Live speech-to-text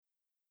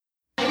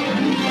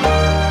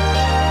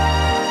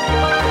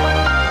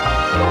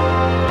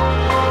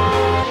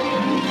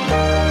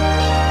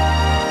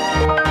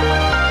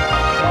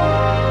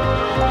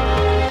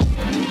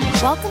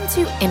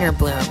to Inner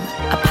Bloom,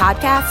 a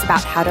podcast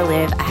about how to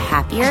live a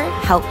happier,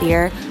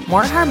 healthier,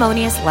 more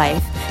harmonious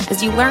life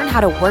as you learn how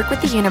to work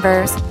with the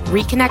universe,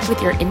 reconnect with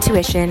your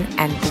intuition,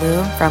 and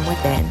bloom from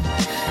within.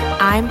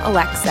 I'm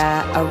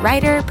Alexa, a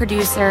writer,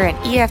 producer, and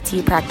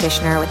EFT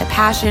practitioner with a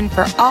passion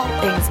for all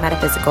things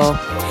metaphysical.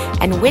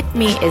 And with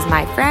me is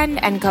my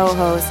friend and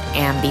co-host,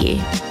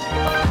 Ambi.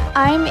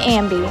 I'm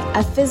Ambi,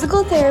 a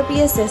physical therapy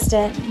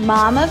assistant,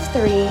 mom of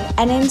 3,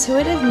 an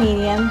intuitive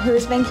medium who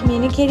has been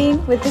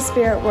communicating with the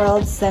spirit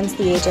world since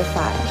the age of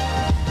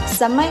 5.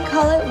 Some might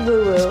call it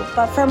woo-woo,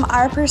 but from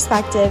our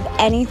perspective,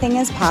 anything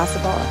is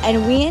possible,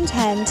 and we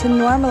intend to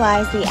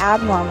normalize the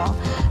abnormal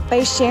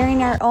by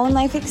sharing our own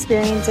life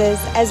experiences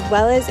as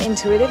well as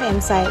intuitive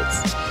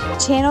insights,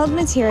 channeled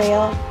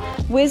material,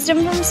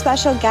 wisdom from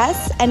special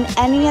guests, and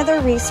any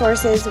other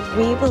resources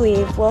we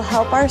believe will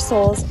help our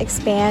souls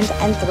expand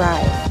and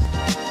thrive.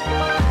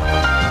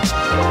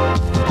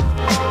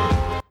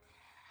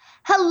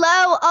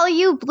 Hello, all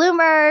you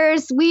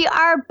bloomers. We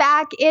are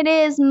back. It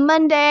is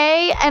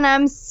Monday, and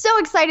I'm so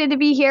excited to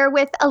be here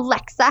with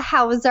Alexa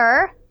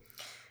Hauser.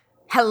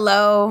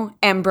 Hello,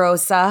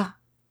 Ambrosa.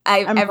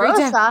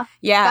 Ambrosa?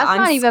 Yeah. That's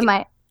not even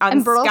my...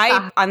 On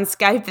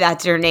Skype,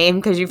 that's your name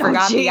because you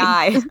forgot the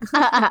I.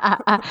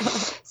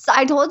 So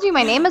I told you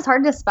my name is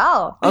hard to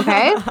spell,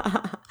 okay?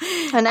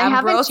 And I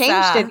haven't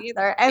changed it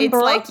either.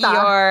 Ambrosa. It's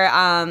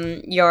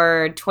like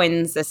your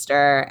twin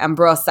sister,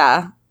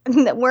 Ambrosa.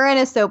 We're in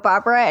a soap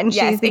opera, and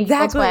she's the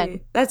exactly. evil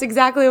twin. That's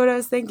exactly what I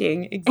was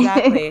thinking.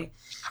 Exactly.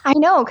 I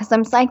know, because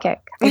I'm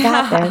psychic. I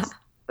got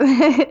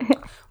this.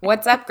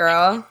 What's up,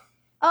 girl?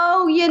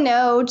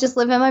 Oh, just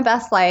living my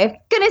best life.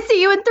 Gonna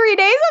see you in 3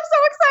 days. I'm so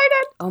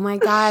excited. Oh my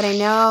God, I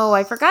know.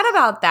 I forgot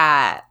about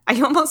that. I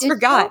almost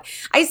forgot.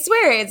 I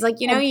swear, it's like,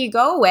 you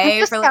go away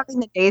I'm just for counting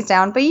the days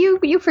down, but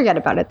you forget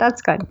about it.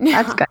 That's good.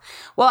 That's good.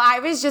 Well, I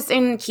was just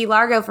in Key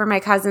Largo for my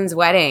cousin's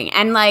wedding.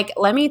 And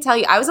let me tell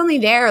you, I was only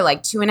there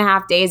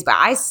 2.5 days, but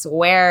I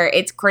swear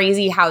it's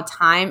crazy how it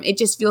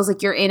just feels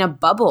like you're in a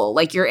bubble.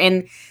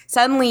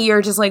 Suddenly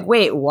you're just like,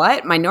 wait,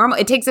 what?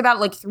 It takes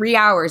about 3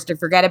 hours to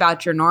forget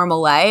about your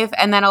normal life.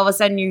 And then all of a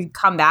sudden you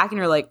come back and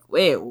you're like,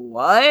 wait,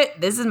 what?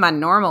 This is my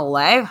normal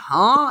life,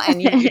 huh?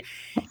 And you're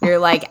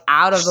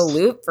out of the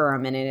loop for a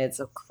minute. It's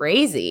so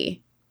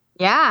crazy.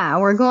 Yeah,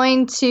 we're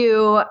going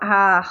to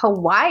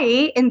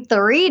Hawaii in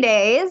 3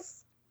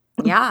 days.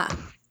 Yeah.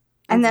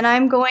 And then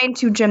I'm going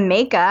to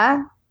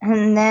Jamaica,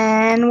 and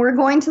then we're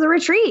going to the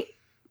retreat.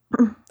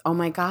 Oh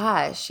my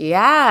gosh.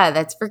 Yeah,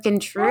 that's freaking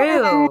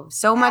true.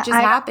 So much is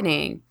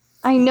happening.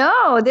 I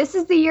know. This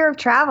is the year of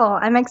travel.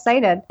 I'm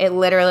excited. It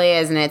literally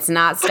is, and it's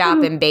not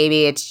stopping,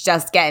 baby. It's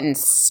just getting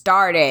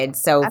started.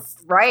 So that's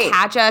right.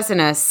 Catch us in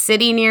a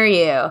city near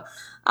you.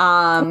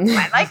 I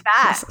like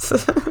that.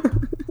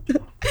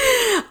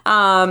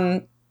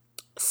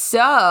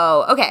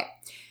 So, okay.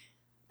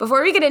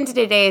 Before we get into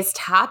today's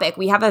topic,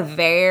 we have a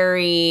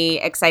very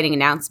exciting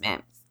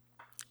announcement.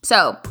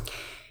 So,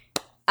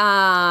 where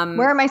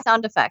are my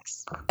sound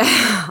effects?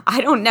 I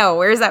don't know.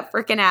 Where's that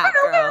freaking app,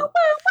 girl?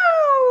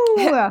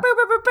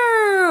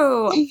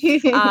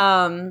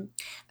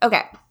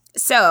 Okay.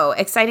 So,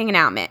 exciting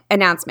announcement.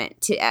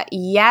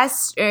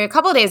 A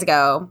couple of days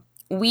ago,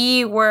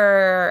 we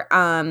were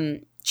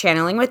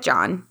channeling with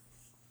John,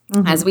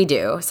 as we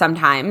do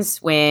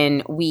sometimes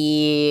when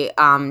we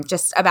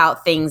just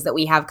about things that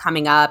we have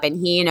coming up, and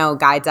he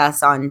guides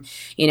us on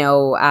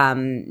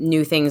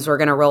new things we're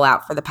going to roll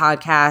out for the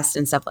podcast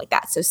and stuff like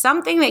that. So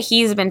something that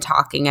he's been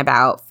talking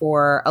about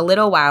for a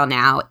little while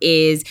now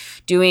is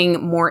doing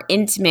more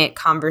intimate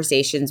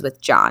conversations with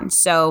John.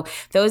 So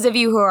those of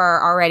you who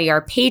are already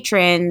our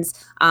patrons,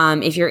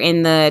 if you're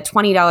in the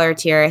 $20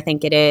 tier, I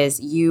think it is,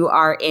 you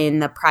are in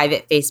the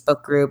private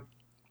Facebook group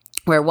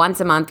where once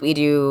a month we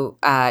do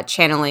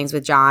channelings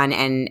with John,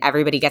 and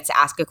everybody gets to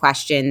ask a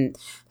question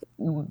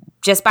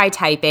just by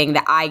typing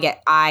that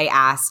I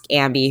ask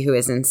Ambi, who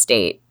is in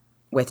state,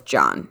 with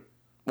John.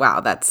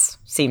 Wow, that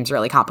seems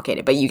really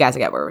complicated, but you guys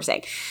get what we're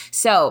saying.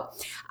 So,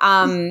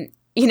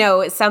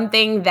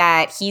 something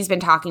that he's been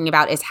talking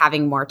about is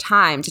having more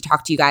time to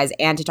talk to you guys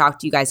and to talk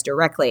to you guys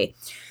directly.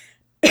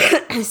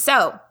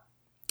 So,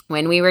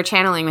 when we were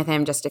channeling with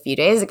him just a few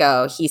days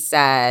ago, he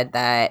said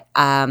that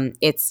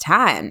it's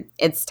time.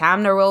 It's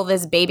time to roll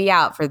this baby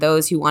out for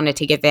those who want to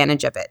take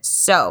advantage of it.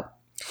 So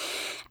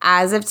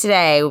as of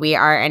today, we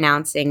are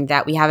announcing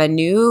that we have a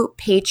new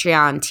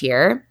Patreon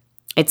tier.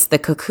 It's the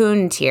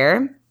Cocoon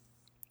tier.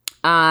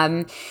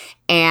 And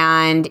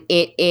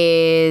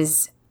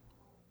it's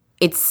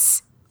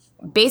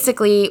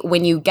basically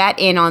when you get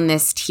in on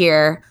this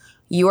tier,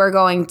 you are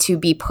going to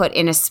be put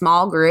in a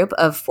small group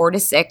of 4 to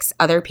 6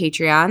 other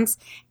Patreons,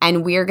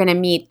 and we're going to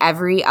meet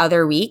every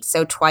other week,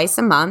 so twice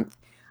a month,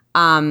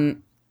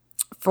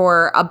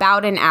 for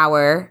about an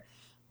hour,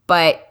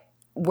 but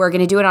we're going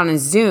to do it on a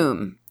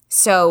Zoom.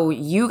 So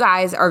you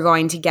guys are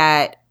going to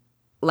get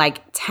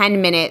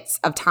 10 minutes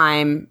of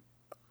time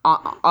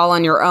all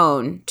on your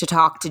own to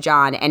talk to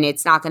John, and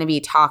it's not going to be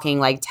talking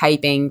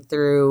typing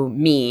through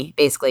me,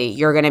 basically.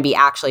 You're going to be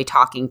actually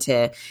talking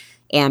to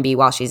Ambi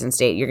while she's in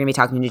state. You're going to be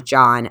talking to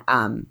John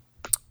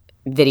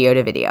video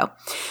to video.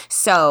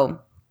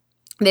 So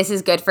this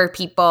is good for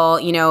people.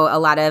 You know, a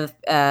lot of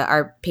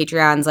our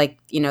Patreons, like,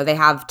 you know, they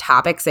have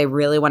topics they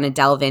really want to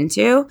delve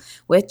into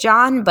with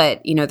John,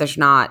 but, you know, there's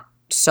not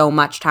so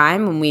much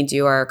time when we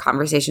do our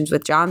conversations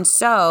with John.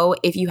 So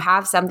if you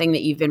have something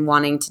that you've been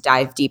wanting to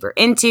dive deeper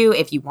into,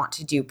 if you want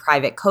to do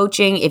private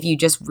coaching, if you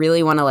just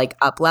really want to like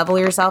up level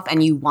yourself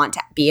and you want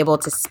to be able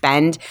to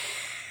spend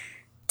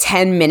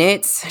 10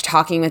 minutes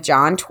talking with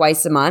John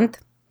twice a month,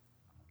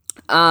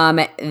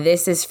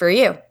 this is for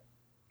you.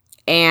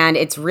 And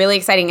it's really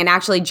exciting. And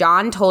actually,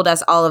 John told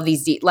us all of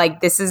these, like,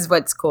 this is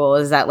what's cool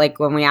is that, like,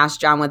 when we asked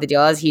John what the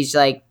deal is, he's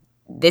like,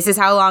 this is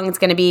how long it's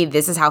going to be.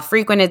 This is how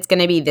frequent it's going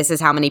to be. This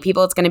is how many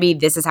people it's going to be.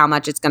 This is how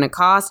much it's going to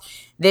cost.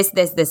 This.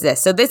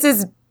 So this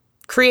is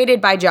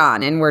created by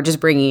John, and we're just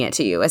bringing it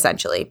to you,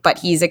 essentially. But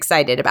he's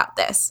excited about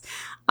this.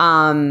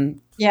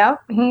 Yeah,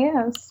 he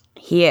is.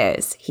 He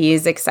is. He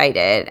is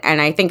excited.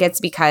 And I think it's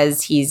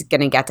because he's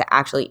going to get to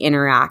actually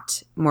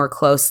interact more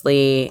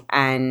closely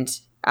and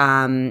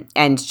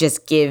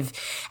just give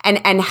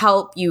and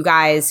help you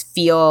guys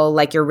feel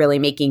like you're really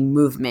making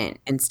movement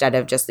instead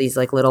of just these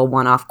like little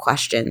one-off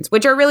questions,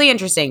 which are really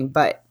interesting,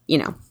 but you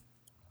know,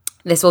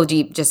 this will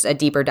be just a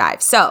deeper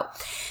dive. So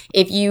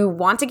if you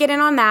want to get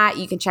in on that,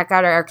 you can check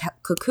out our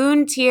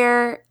Cocoon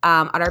tier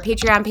on our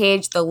Patreon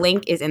page. The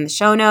link is in the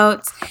show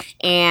notes,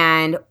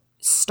 and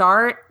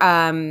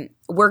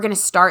we're going to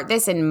start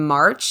this in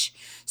March.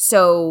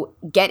 So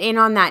get in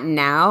on that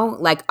now,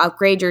 like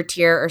upgrade your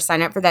tier or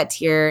sign up for that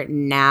tier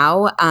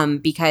now,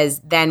 because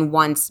then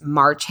once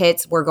March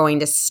hits, we're going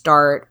to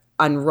start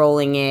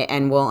unrolling it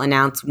and we'll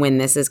announce when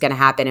this is going to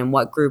happen and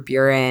what group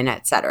you're in,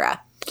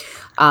 etc.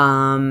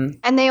 And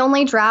they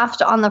only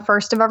draft on the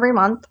 1st of every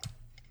month.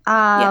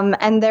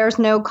 And there's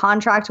no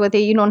contract with it.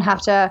 You don't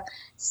have to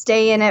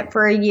stay in it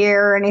for a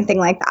year or anything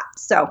like that.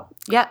 So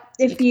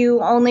if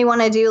you only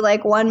want to do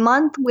like 1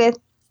 month with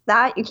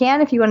that, you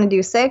can. If you want to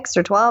do 6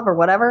 or 12 or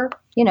whatever,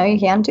 you know, you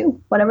can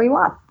do whatever you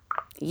want.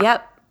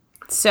 Yep.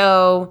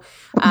 So,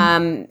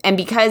 and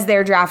because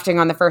they're drafting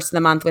on the 1st of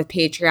the month with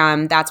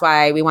Patreon, that's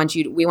why we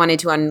wanted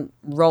to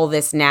unroll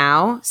this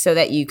now so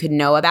that you could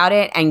know about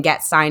it and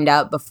get signed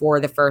up before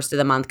the 1st of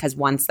the month. Because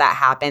once that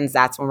happens,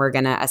 that's when we're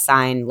going to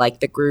assign like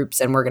the groups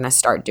and we're going to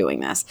start doing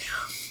this.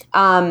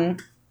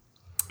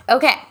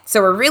 Okay.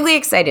 So we're really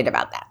excited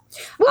about that.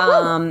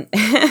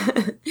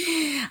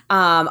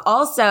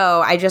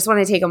 Also, I just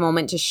want to take a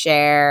moment to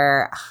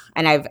share,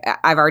 and I've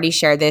already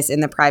shared this in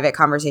the private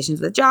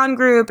conversations with John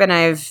group, and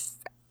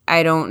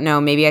I don't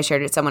know, maybe I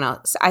shared it with someone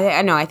else.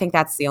 I know, I think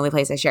that's the only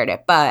place I shared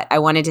it, but I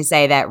wanted to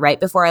say that right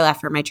before I left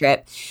for my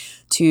trip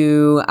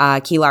to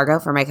Key Largo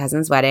for my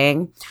cousin's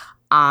wedding,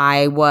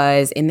 I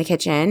was in the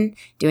kitchen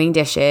doing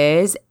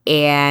dishes,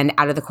 and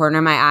out of the corner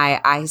of my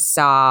eye, I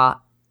saw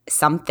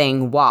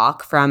something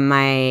walk from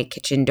my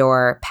kitchen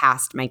door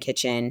past my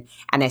kitchen,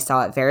 and I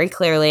saw it very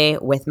clearly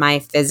with my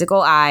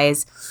physical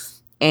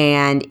eyes,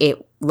 and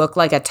it looked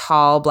like a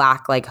tall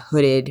black like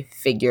hooded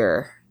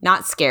figure.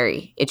 Not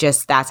scary,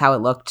 that's how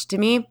it looked to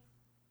me.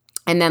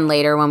 And then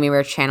later when we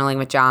were channeling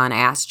with John, I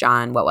asked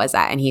John what was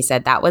that, and he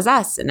said that was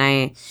us.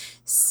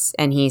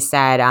 And he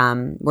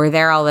said, we're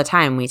there all the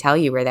time. We tell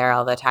you we're there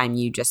all the time.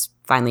 You just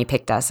finally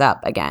picked us up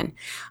again.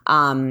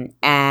 But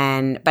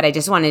I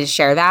just wanted to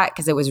share that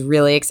because it was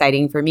really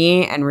exciting for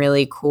me and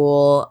really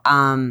cool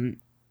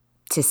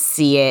to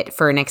see it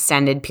for an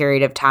extended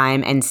period of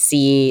time and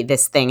see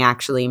this thing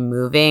actually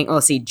moving.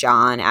 We'll see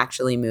John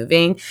actually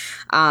moving.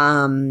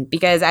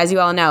 Because as you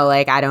all know,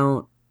 like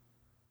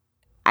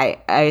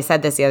I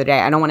said this the other day,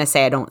 I don't want to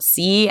say I don't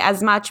see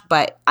as much,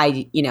 but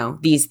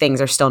these things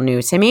are still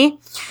new to me.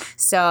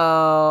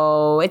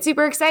 So it's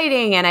super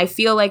exciting. And I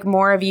feel like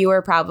more of you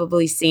are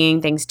probably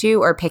seeing things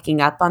too, or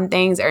picking up on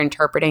things or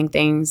interpreting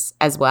things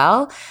as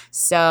well.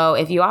 So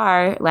if you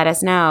are, let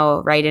us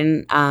know. Write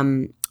in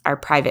our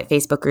private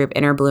Facebook group,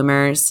 Inner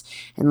Bloomers,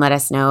 and let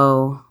us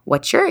know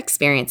what you're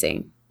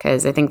experiencing.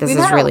 Because I think this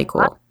is really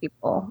cool.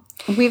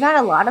 We've had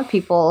a lot of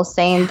people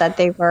saying that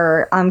they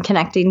were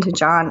connecting to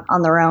John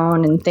on their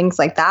own and things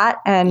like that.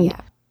 And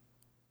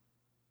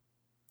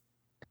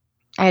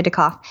I had to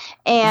cough.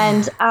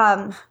 And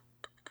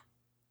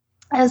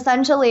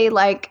essentially,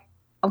 like,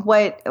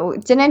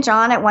 didn't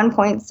John at one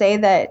point say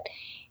that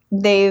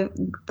they,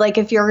 like,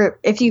 if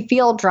you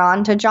feel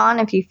drawn to John,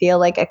 if you feel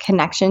like a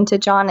connection to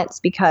John, it's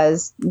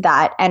because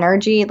that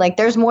energy, like,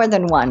 there's more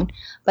than one,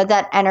 but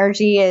that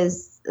energy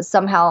is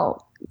somehow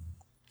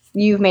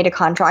you've made a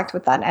contract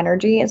with that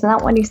energy. Isn't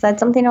that what he said?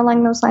 Something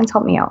along those lines?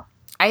 Help me out.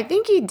 I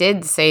think he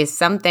did say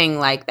something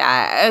like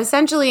that.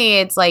 Essentially,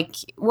 it's like,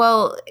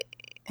 well,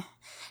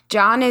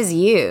 John is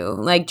you.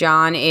 Like,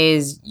 John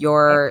is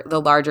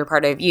the larger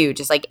part of you,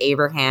 just like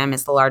Abraham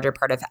is the larger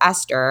part of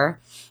Esther,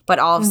 but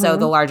also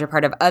the larger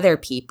part of other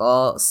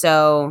people.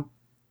 So,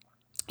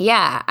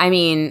 yeah, I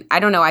mean, I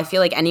don't know. I feel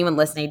like anyone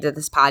listening to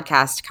this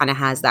podcast kind of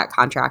has that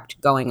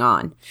contract going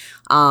on.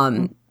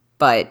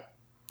 But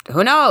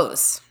who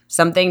knows?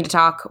 something to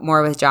talk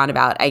more with John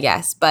about, I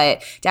guess.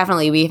 But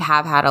definitely we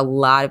have had a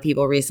lot of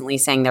people recently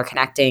saying they're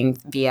connecting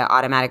via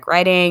automatic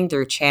writing,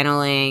 through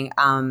channeling,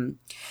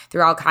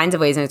 through all kinds of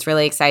ways. And it's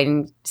really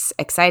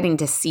exciting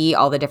to see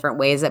all the different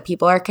ways that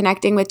people are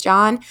connecting with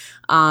John.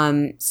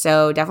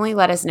 So definitely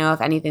let us know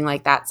if anything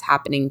like that's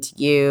happening to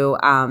you.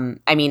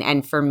 I mean,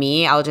 and for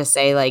me, I'll just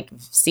say, like,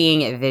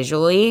 seeing it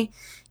visually,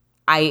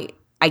 I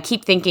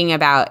keep thinking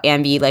about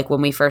Ambi, like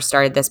when we first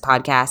started this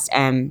podcast,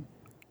 and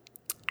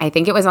I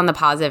think it was on the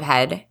Positive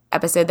Head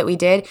episode that we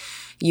did.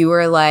 You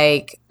were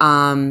like,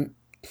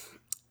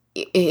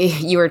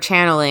 you were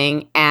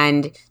channeling,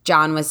 and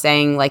John was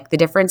saying, like, the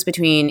difference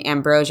between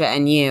Ambrosia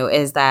and you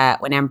is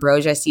that when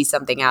Ambrosia sees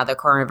something out of the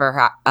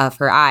corner of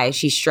her eye,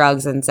 she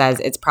shrugs and says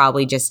it's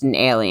probably just an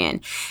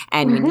alien.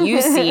 And when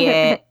you see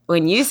it,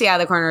 when you see out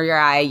of the corner of your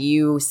eye,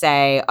 you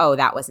say, oh,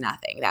 that was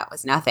nothing. That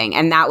was nothing.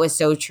 And that was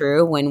so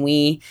true when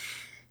we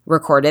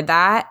recorded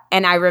that.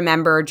 And I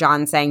remember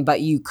John saying,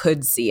 but you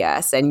could see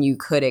us and you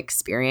could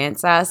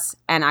experience us.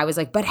 And I was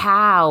like, but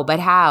how? But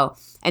how?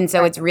 And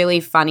so it's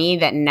really funny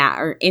that now,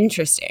 or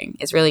interesting,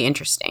 it's really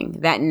interesting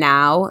that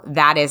now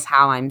that is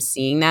how I'm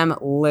seeing them,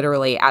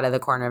 literally out of the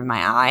corner of my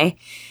eye.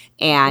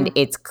 And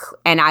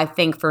and I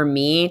think for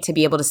me to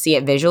be able to see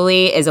it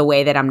visually is a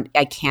way that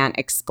I can't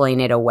explain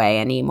it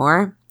away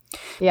anymore.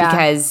 Yeah.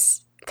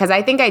 Because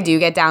I think I do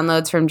get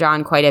downloads from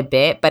John quite a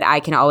bit, but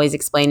I can always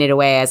explain it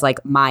away as,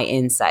 like, my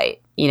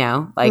insight, you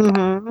know? Like,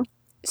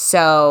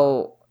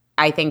 so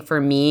I think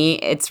for me,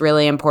 it's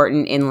really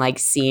important in, like,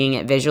 seeing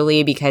it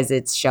visually, because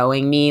it's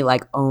showing me,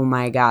 like, oh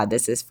my God,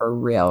 this is for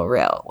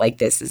real. Like,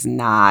 this is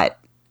not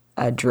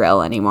a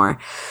drill anymore.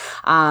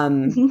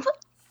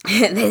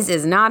 This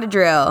is not a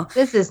drill.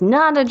 This is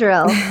not a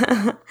drill.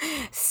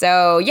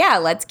 So yeah,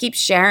 let's keep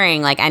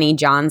sharing, like, any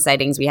John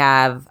sightings we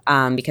have,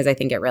 because I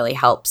think it really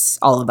helps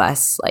all of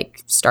us,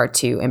 like, start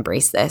to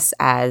embrace this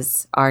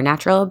as our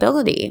natural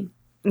ability.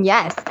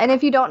 Yes. And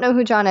if you don't know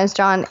who John is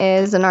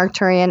an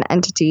Arcturian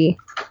entity.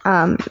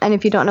 And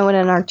if you don't know what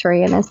an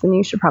Arcturian is, then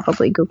you should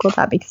probably Google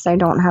that, because we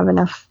don't have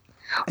enough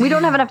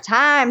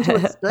time to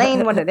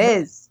explain what it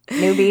is,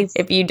 newbies.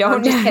 If you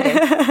don't,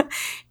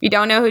 if you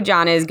don't know who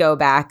John is, go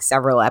back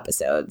several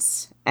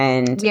episodes.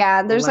 And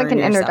yeah, there's like an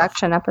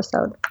introduction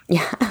episode.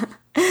 Yeah.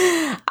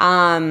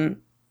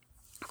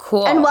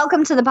 Cool. And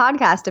welcome to the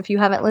podcast if you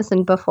haven't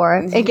listened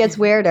before. It gets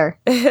weirder.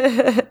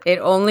 It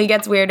only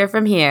gets weirder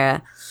from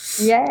here.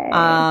 Yay.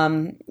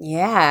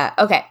 Yeah.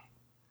 Okay.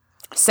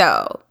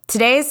 So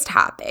today's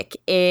topic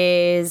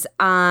is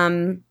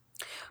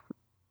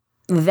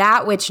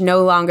that which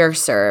no longer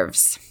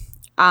serves.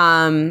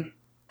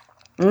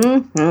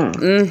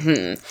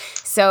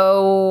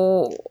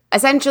 So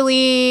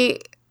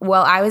essentially,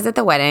 well, I was at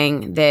the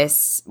wedding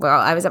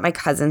I was at my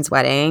cousin's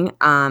wedding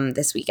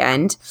this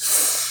weekend.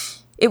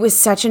 It was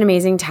such an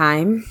amazing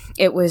time.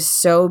 It was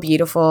so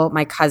beautiful.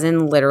 My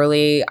cousin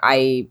literally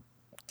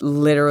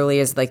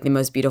is like the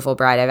most beautiful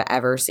bride I've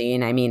ever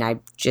seen. I mean, I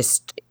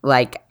just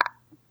like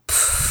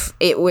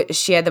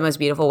she had the most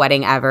beautiful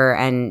wedding ever,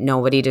 and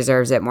nobody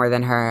deserves it more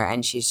than her,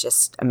 and she's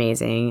just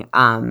amazing.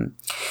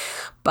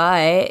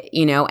 But,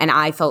 you know, and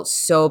I felt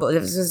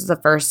this was the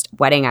first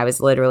wedding I was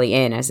literally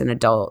in as an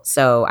adult.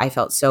 So I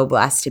felt so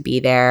blessed to be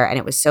there, and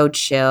it was so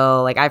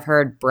chill. Like, I've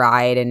heard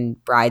bride and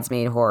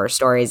bridesmaid horror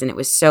stories, and it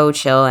was so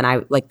chill. And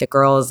I, like, the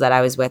girls that I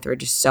was with were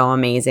just so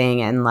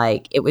amazing. And,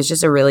 like, it was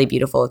just a really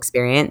beautiful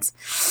experience.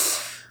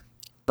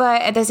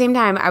 But at the same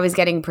time, I was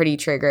getting pretty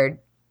triggered.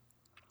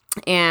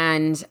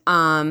 And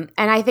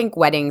I think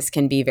weddings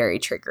can be very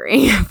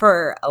triggering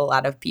for a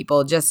lot of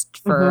people, just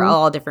for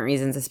all different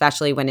reasons,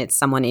 especially when it's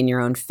someone in your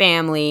own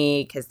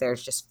family, because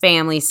there's just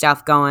family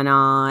stuff going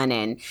on.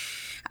 And,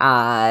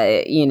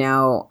 you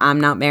know, I'm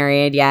not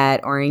married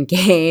yet or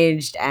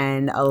engaged,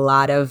 and a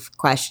lot of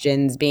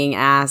questions being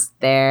asked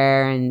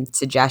there and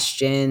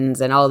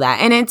suggestions and all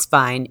that. And it's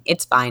fine.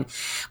 It's fine.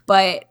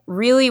 But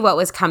really what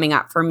was coming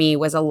up for me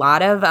was a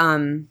lot of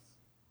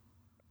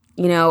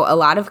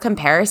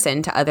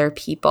comparison to other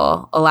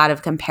people, a lot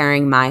of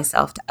comparing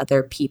myself to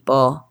other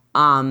people,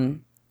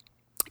 and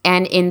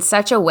in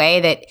such a way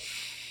that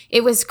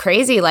it was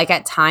crazy. Like,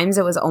 at times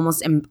it was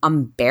almost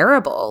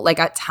unbearable. Like,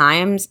 at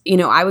times, you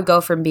know, I would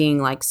go from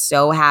being, like,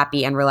 so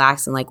happy and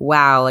relaxed and, like,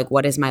 wow, like,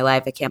 what is my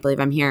life? I can't believe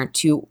I'm here,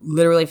 to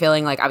literally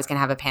feeling like I was going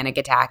to have a panic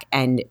attack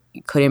and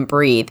couldn't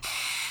breathe,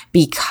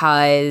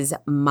 because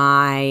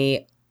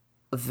my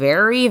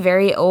very,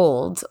 very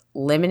old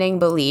limiting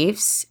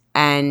beliefs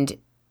and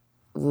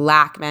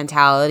lack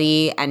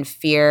mentality and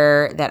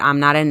fear that I'm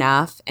not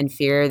enough and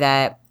fear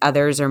that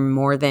others are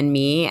more than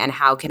me and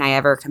how can I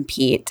ever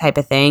compete type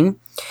of thing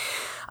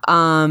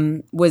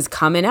was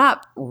coming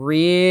up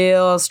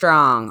real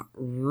strong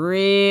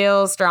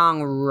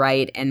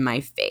right in my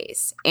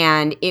face.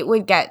 And it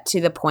would get to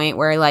the point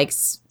where, like,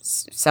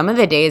 some of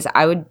the days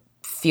I would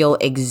feel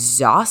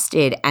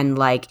exhausted and,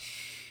 like,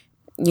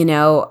 you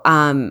know,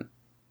 and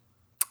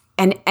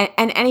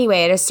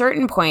anyway, at a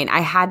certain point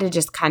I had to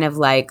just kind of,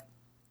 like,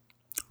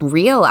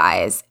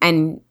 realize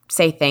and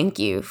say thank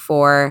you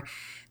for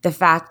the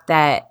fact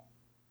that,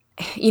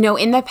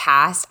 in the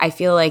past, I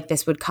feel like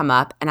this would come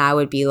up and I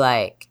would be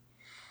like,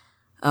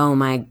 oh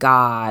my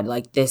God,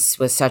 like this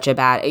was such a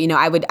bad,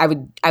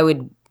 I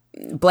would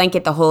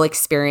blanket the whole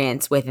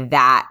experience with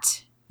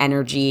that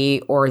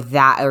energy or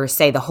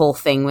say the whole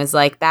thing was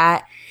like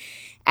that.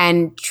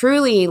 And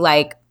truly,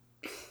 like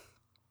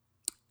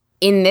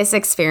in this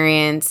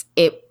experience,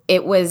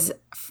 it was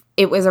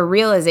a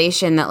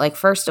realization that, like,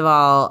 first of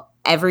all,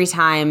 every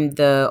time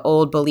the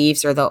old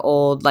beliefs or the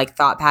old like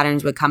thought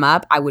patterns would come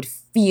up, I would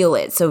feel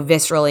it so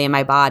viscerally in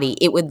my body.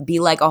 It would be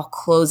like a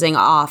closing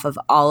off of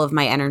all of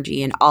my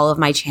energy and all of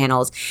my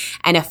channels,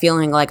 and a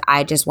feeling like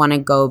I just want to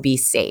go be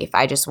safe.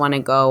 I just want to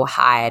go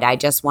hide. I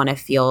just want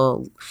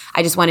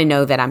to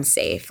know that I'm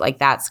safe. Like,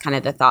 that's kind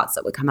of the thoughts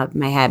that would come up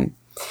in my head.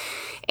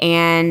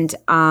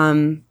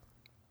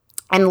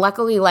 And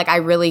luckily, like, I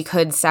really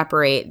could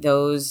separate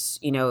those,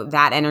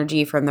 that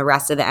energy from the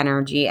rest of the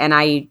energy. And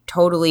I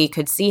totally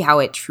could see how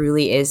it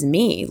truly is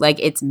me. Like,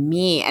 it's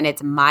me and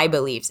it's my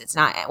beliefs. It's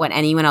not what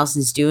anyone else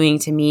is doing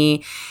to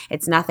me.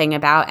 It's nothing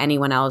about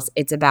anyone else.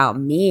 It's about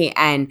me.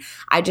 And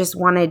I just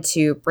wanted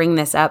to bring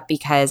this up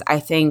because I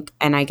think,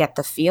 and I get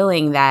the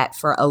feeling that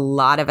for a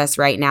lot of us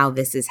right now,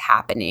 this is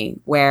happening,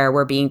 where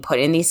we're being put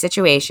in these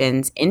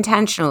situations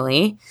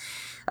intentionally,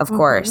 of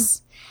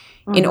course,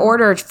 in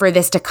order for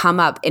this to come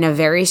up in a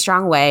very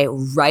strong way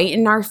right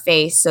in our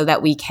face so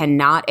that we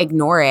cannot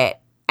ignore it,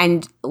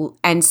 and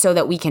so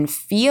that we can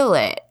feel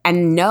it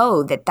and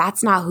know that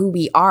that's not who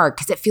we are,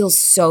 because it feels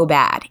so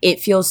bad. It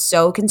feels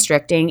so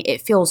constricting.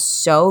 It feels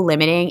so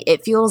limiting.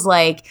 It feels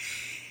like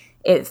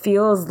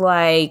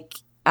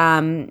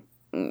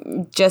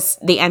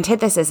just the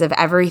antithesis of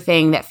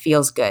everything that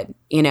feels good,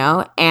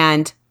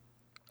 And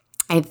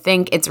I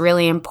think it's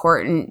really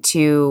important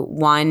to,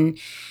 one,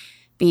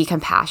 be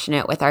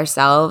compassionate with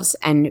ourselves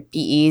and be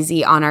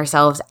easy on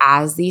ourselves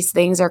as these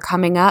things are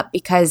coming up,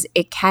 because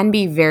it can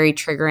be very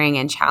triggering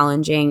and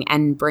challenging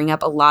and bring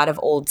up a lot of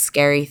old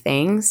scary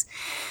things.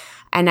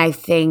 And I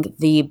think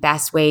the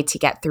best way to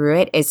get through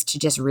it is to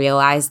just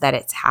realize that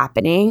it's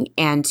happening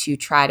and to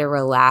try to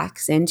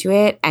relax into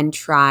it and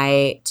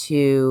try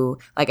to,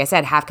 like I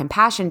said, have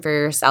compassion for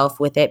yourself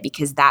with it,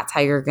 because that's how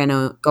you're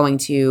going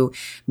to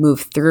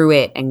move through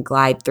it and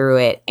glide through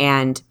it.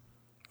 And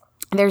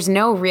there's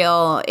no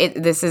real,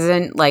 this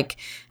isn't like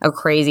a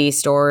crazy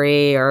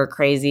story or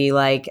crazy,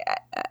 like,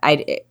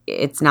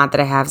 it's not that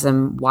I have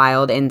some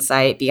wild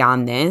insight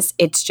beyond this.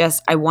 It's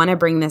just, I want to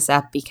bring this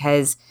up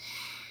because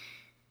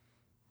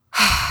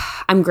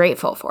I'm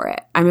grateful for it.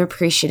 I'm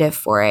appreciative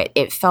for it.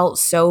 It felt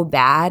so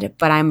bad,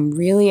 but I'm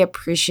really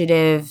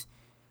appreciative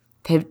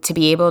to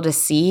be able to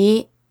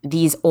see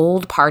these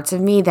old parts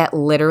of me that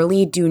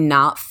literally do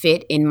not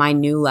fit in my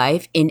new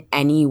life in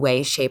any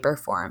way, shape, or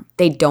form.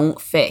 They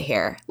don't fit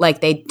here. Like,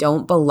 they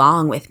don't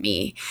belong with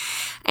me.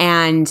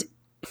 And,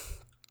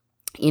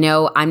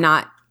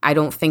 I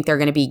don't think they're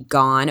going to be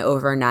gone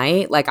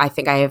overnight. Like, I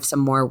think I have some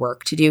more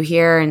work to do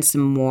here and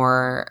some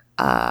more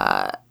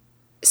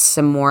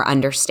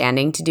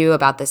understanding to do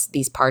about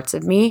these parts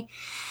of me.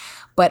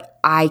 But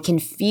I can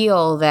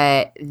feel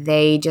that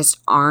they just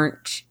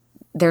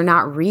they're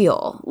not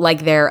real.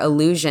 Like, they're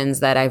illusions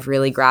that I've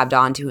really grabbed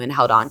onto and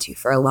held onto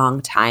for a long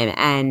time.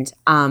 And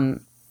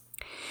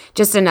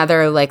just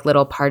another like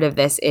little part of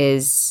this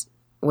is,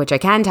 which I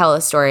can tell a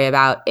story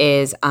about,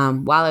 is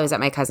while I was at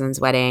my cousin's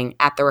wedding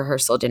at the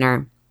rehearsal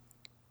dinner,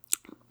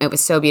 it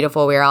was so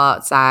beautiful. We were all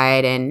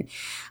outside, and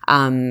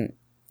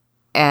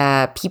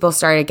people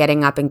started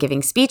getting up and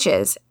giving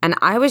speeches. And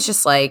I was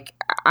just like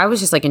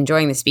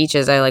enjoying the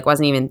speeches. I like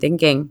wasn't even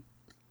thinking.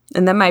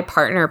 And then my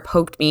partner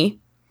poked me.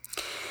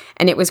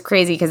 And it was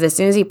crazy because as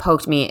soon as he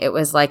poked me, it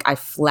was like I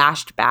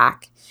flashed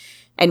back.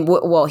 And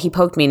he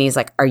poked me and he's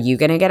like, "Are you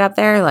going to get up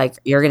there? Like,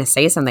 you're going to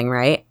say something,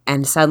 right?"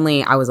 And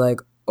suddenly I was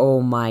like,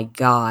 oh my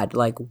God,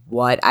 like,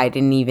 what? I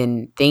didn't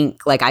even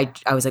think. Like,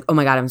 I was like, oh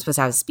my God, I'm supposed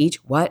to have a speech?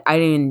 What? I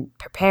didn't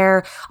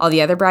prepare. All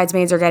the other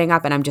bridesmaids are getting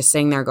up and I'm just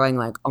sitting there going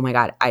like, oh my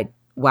God,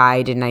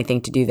 why didn't I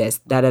think to do this?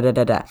 Da da da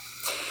da da.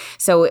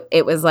 So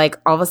it was like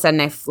all of a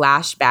sudden I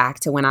flashed back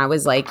to when I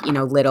was like,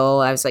 little.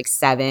 I was like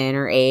 7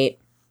 or 8.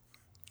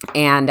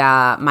 And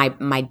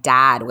my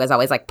dad was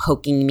always like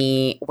poking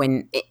me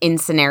when in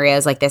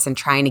scenarios like this and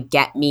trying to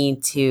get me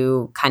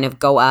to kind of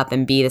go up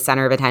and be the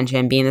center of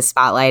attention, be in the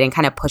spotlight, and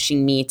kind of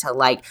pushing me to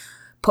like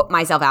put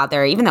myself out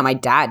there, even though my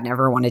dad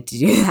never wanted to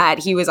do that.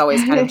 He was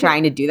always kind of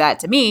trying to do that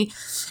to me.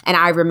 And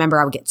I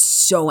remember I would get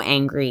so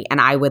angry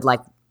and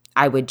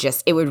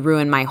it would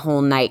ruin my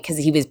whole night because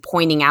he was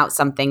pointing out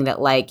something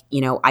that like,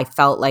 I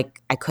felt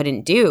like I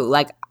couldn't do.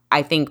 Like,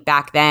 I think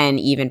back then,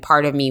 even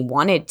part of me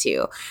wanted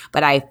to,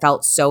 but I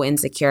felt so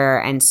insecure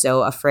and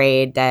so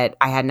afraid that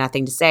I had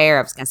nothing to say, or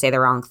I was going to say the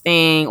wrong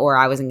thing, or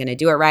I wasn't going to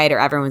do it right, or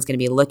everyone's going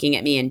to be looking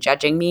at me and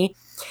judging me.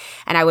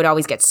 And I would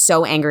always get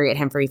so angry at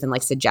him for even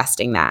like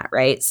suggesting that,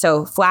 right?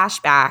 So I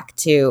flashed back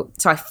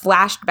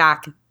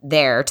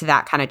there to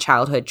that kind of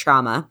childhood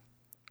trauma.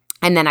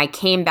 And then I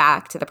came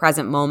back to the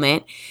present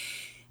moment,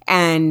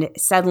 and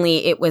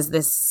suddenly it was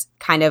this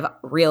kind of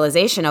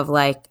realization of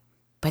like,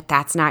 but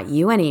that's not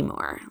you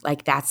anymore.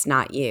 Like, that's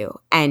not you.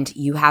 And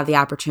you have the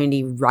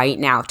opportunity right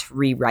now to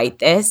rewrite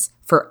this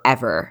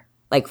forever,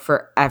 like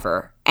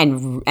forever,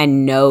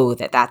 and know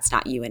that that's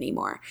not you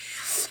anymore.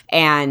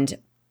 And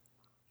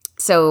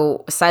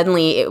so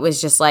suddenly it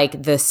was just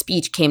like the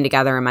speech came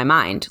together in my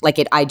mind.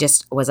 Like I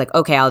just was like,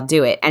 okay, I'll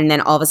do it. And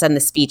then all of a sudden the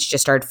speech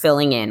just started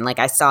filling in. Like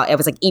I saw, it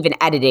was like even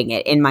editing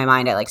it in my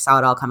mind. I like saw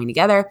it all coming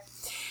together.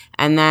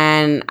 And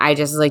then I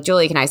just was like,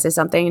 Julie, can I say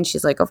something? And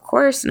she's like, of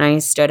course. And I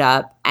stood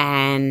up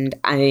and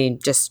I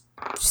just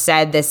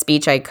said this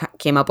speech I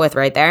came up with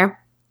right there.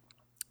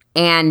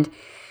 And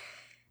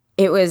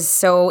it was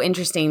so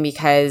interesting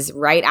because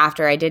right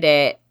after I did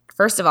it,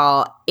 first of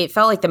all, it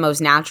felt like the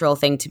most natural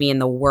thing to me in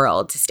the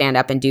world to stand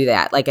up and do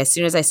that. Like as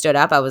soon as I stood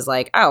up, I was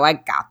like, oh, I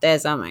got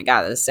this. Oh my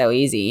God, this is so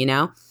easy, you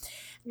know?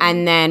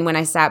 And then when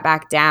I sat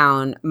back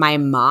down, my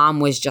mom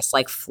was just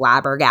like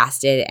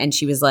flabbergasted. And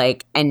she was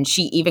like, and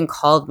she even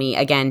called me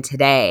again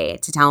today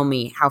to tell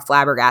me how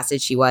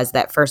flabbergasted she was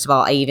that, first of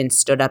all, I even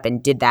stood up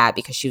and did that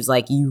because she was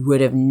like, you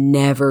would have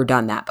never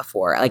done that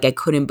before. Like, I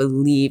couldn't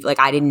believe, like,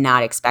 I did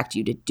not expect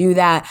you to do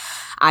that.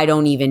 I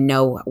don't even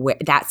know where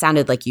that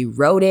sounded like you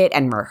wrote it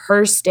and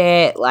rehearsed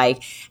it.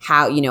 Like,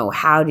 how, you know,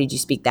 how did you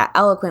speak that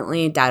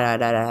eloquently? Da, da,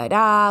 da, da,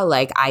 da.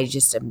 Like,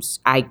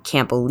 I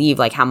can't believe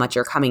like how much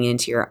you're coming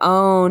into your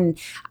own.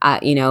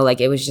 You know, like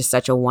it was just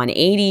such a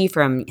 180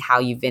 from how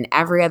you've been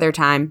every other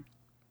time.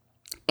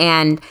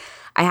 And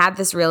I had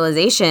this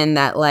realization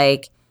that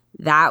like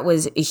that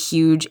was a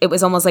huge, it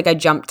was almost like I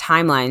jumped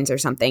timelines or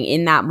something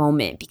in that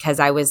moment, because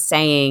I was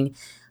saying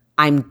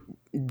I'm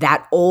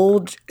that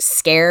old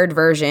scared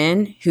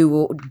version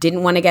who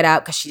didn't want to get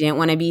up because she didn't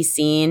want to be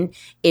seen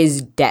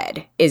is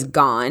dead, is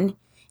gone.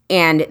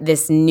 And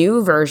this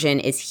new version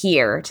is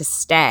here to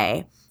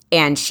stay.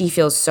 And she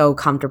feels so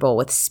comfortable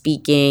with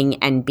speaking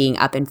and being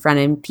up in front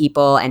of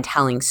people and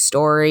telling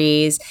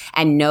stories,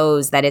 and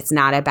knows that it's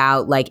not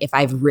about like if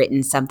I've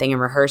written something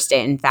and rehearsed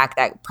it. In fact,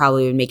 that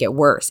probably would make it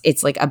worse.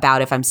 It's like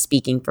about if I'm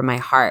speaking from my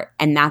heart.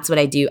 And that's what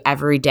I do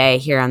every day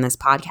here on this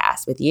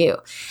podcast with you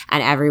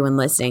and everyone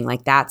listening.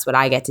 Like that's what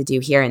I get to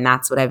do here. And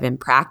that's what I've been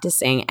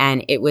practicing.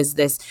 And it was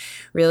this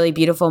really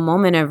beautiful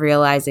moment of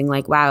realizing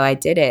like, wow, I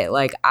did it.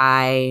 Like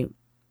I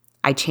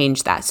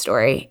changed that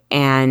story.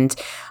 And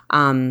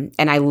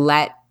I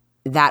let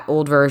that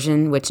old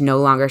version, which no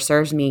longer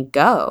serves me,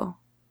 go.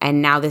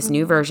 And now this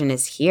new version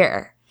is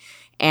here.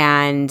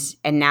 And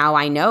now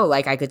I know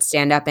like I could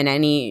stand up in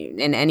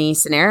any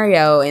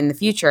scenario in the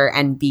future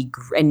and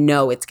and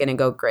know it's going to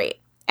go great.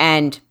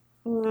 And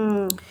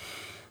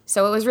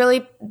so it was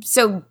really,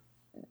 so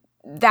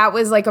that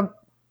was like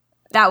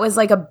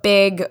a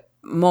big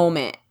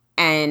moment.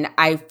 And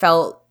I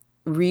felt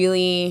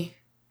really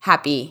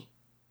happy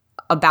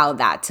about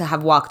that, to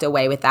have walked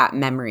away with that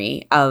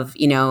memory of,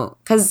 you know,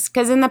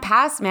 because in the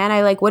past, man,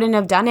 I like wouldn't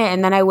have done it.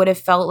 And then I would have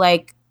felt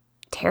like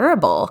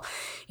terrible,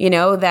 you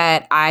know,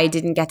 that I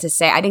didn't get to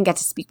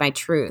speak my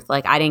truth.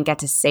 Like I didn't get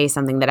to say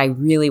something that I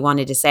really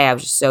wanted to say. I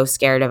was just so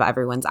scared of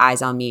everyone's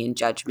eyes on me and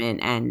judgment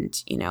and,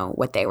 you know,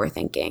 what they were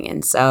thinking.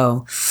 And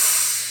so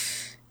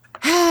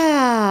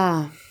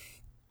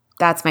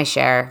that's my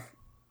share.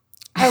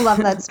 I love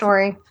that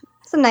story.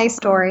 It's a nice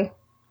story.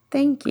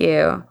 Thank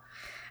you.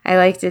 I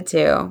liked it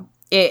too.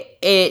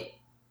 It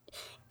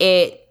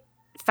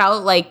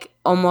felt like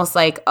almost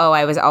like, oh,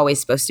 I was always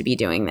supposed to be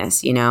doing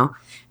this, you know?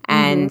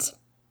 And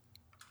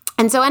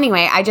so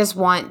anyway, I just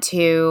want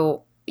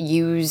to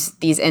use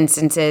these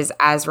instances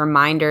as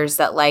reminders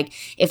that like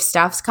if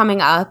stuff's coming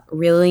up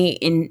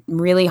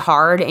really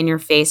hard in your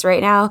face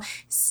right now,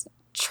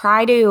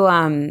 try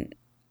to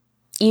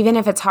even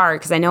if it's hard,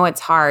 because I know it's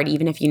hard,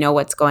 even if you know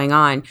what's going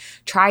on,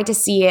 try to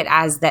see it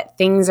as that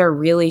things are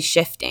really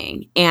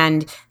shifting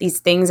and these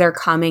things are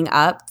coming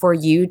up for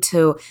you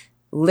to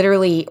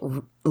literally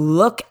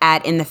look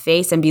at in the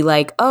face and be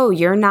like, oh,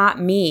 you're not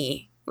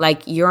me.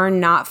 Like you're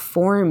not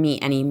for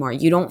me anymore.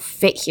 You don't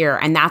fit here.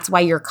 And that's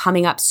why you're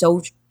coming up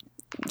so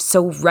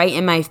right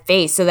in my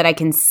face, so that I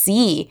can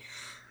see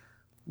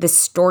the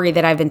story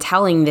that I've been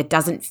telling that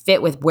doesn't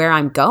fit with where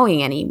I'm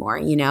going anymore,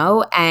 you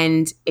know?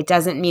 And it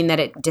doesn't mean that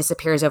it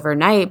disappears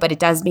overnight, but it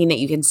does mean that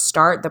you can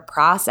start the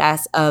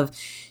process of,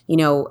 you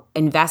know,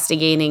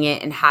 investigating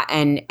it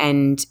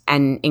and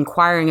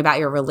inquiring about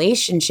your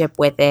relationship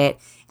with it.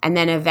 And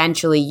then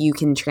eventually you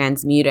can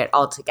transmute it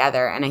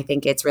altogether. And I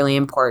think it's really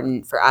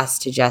important for us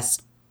to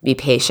just be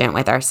patient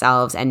with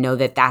ourselves and know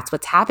that that's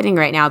what's happening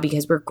right now,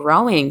 because we're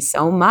growing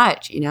so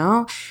much, you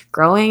know?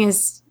 Growing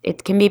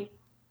it can be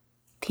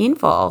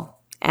painful.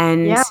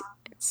 And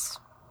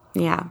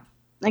yeah.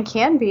 It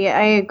can be.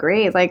 I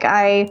agree. Like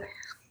I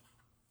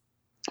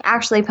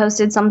actually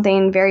posted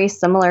something very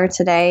similar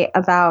today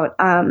about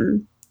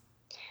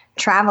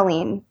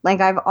traveling.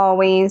 Like I've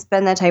always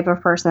been the type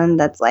of person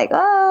that's like,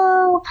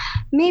 oh,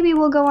 maybe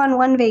we'll go on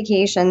one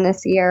vacation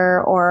this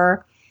year,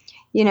 or,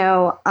 you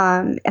know,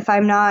 if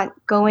I'm not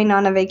going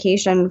on a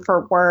vacation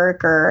for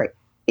work, or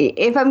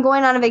if I'm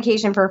going on a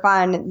vacation for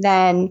fun,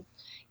 then,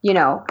 you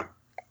know,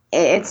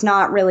 it's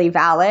not really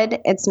valid.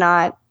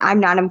 I'm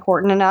not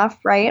important enough,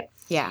 right?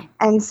 Yeah.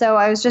 And so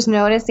I was just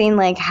noticing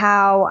like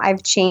how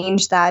I've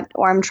changed that,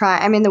 or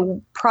I'm in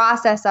the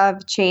process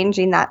of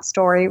changing that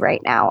story right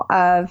now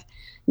of,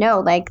 no,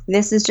 like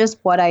this is just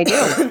what I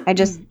do.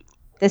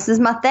 This is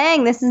my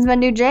thing. This is my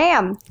new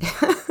jam.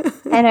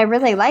 And I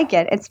really like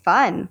it. It's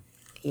fun.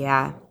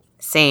 Yeah.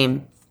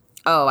 Same.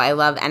 Oh, I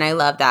love that. I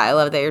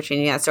love that you're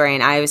changing that story.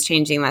 And I was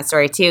changing that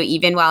story too.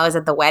 Even while I was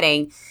at the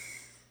wedding,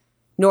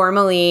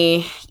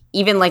 normally,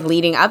 even like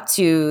leading up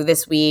to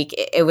this week,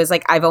 it was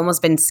like I've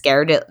almost been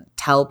scared to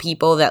tell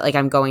people that like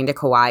I'm going to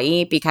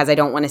Kauai because I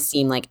don't want to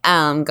seem like, oh,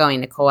 I'm going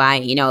to Kauai.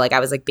 You know, like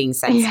I was like being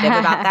sensitive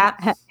about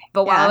that.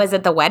 But while I was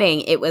at the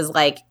wedding, it was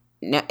like,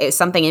 no,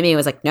 something in me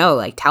was like, no,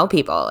 like tell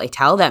people, like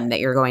tell them that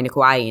you're going to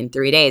Kauai in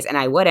 3 days. And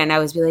I wouldn't. I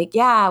was be like,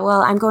 yeah,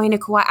 well, I'm going to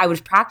Kauai. I was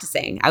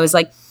practicing. I was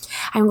like,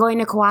 I'm going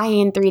to Kauai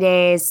in 3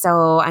 days.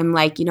 So I'm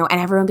like, you know, and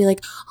everyone would be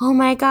like, oh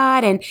my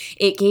God. And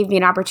it gave me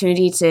an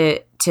opportunity to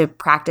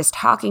practice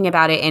talking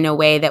about it in a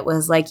way that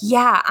was like,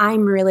 yeah,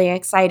 I'm really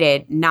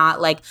excited.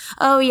 Not like,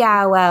 oh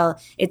yeah, well,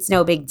 it's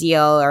no big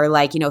deal, or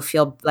like, you know,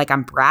 feel like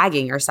I'm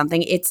bragging or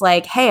something. It's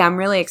like, hey, I'm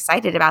really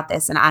excited about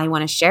this and I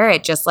want to share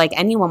it just like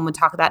anyone would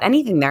talk about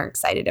anything they're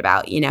excited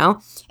about, you know?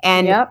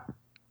 And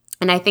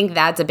And I think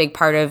that's a big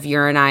part of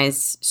your and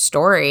I's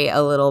story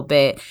a little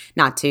bit,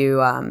 not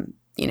to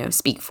you know,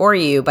 speak for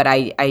you, but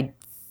I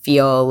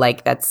feel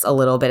like that's a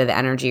little bit of the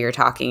energy you're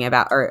talking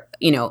about, or,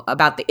 you know,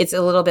 about it's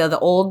a little bit of the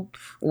old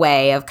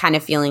way of kind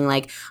of feeling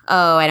like,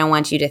 oh, I don't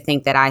want you to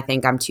think that I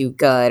think I'm too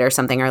good or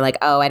something, or like,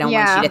 oh, I don't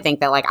want you to think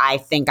that like I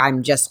think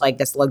I'm just like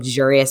this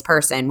luxurious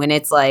person, when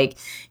it's like,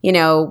 you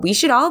know, we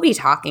should all be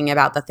talking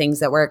about the things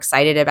that we're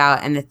excited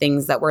about and the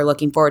things that we're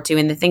looking forward to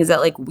and the things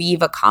that like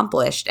we've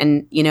accomplished.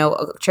 And, you know,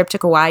 a trip to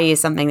Kauai is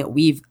something that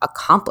we've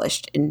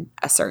accomplished in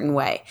a certain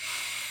way.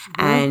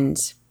 Mm-hmm.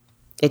 And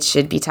it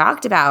should be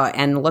talked about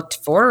and looked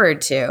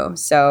forward to.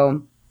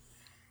 So,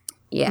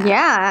 yeah.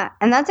 Yeah.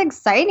 And that's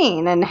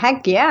exciting. And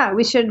heck yeah,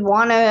 we should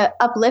want to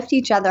uplift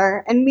each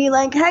other and be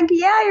like, heck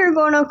yeah, you're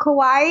going to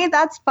Kauai.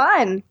 That's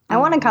fun. I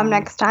want to come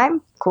next time.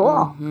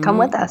 Cool. Come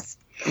with us.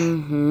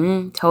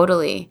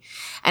 Totally.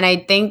 And I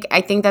think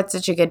that's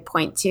such a good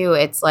point too.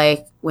 It's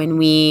like when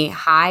we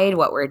hide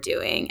what we're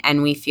doing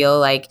and we feel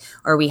like,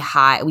 or we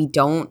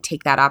don't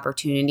take that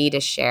opportunity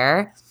to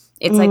share.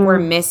 It's like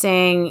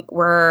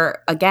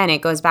again,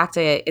 it goes back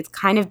to, it's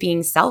kind of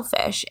being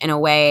selfish in a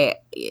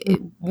way,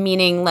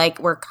 meaning like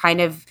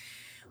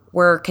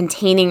we're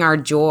containing our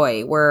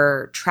joy.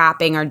 We're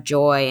trapping our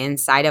joy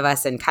inside of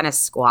us and kind of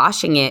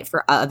squashing it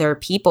for other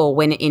people,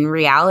 when in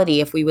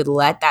reality, if we would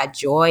let that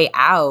joy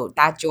out,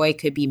 that joy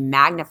could be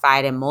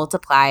magnified and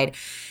multiplied,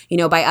 you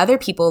know, by other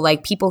people,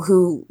 like people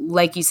who,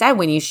 like you said,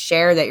 when you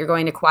share that you're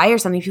going to Kauai or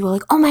something, people are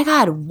like, oh my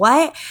God,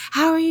 what?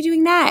 How are you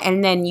doing that?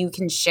 And then you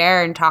can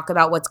share and talk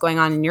about what's going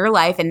on in your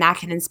life, and that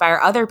can inspire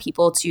other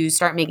people to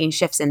start making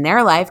shifts in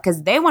their life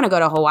because they want to go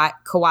to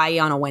Kauai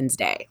on a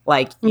Wednesday.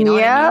 Like, you know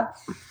what I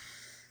mean?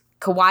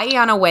 Kauai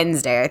on a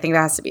Wednesday. I think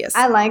that has to be a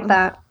song. I like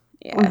that.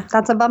 Yeah.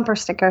 That's a bumper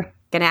sticker.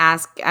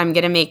 I'm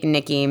gonna make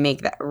Nikki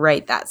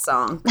write that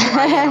song.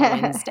 Kauai on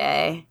a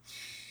Wednesday.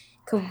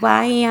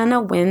 Kauai on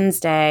a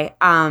Wednesday.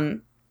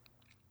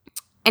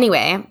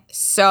 Anyway,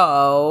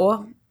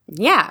 so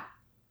yeah.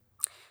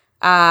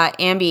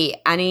 Ambi,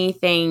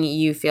 anything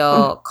you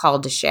feel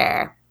called to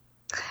share?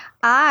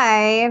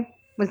 I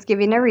was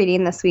giving a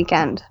reading this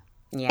weekend.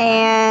 Yeah.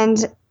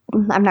 And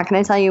I'm not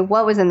going to tell you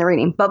what was in the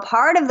reading, but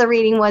part of the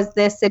reading was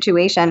this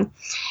situation.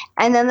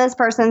 And then this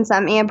person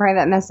sent me a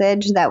private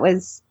message it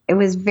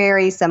was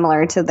very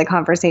similar to the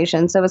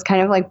conversation. So it was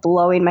kind of like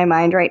blowing my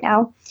mind right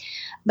now.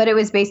 But it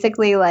was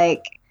basically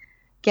like,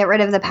 get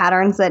rid of the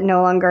patterns that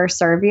no longer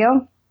serve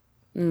you.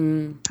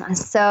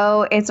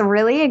 So it's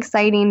really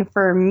exciting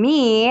for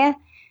me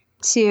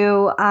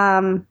to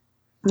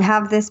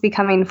have this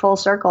becoming full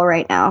circle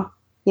right now,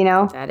 you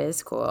know? That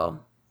is cool.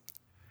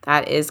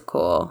 That is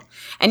cool.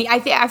 And I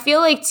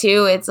feel like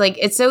too, it's like,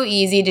 it's so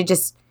easy to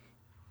just,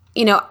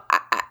 you know,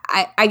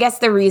 I guess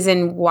the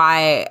reason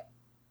why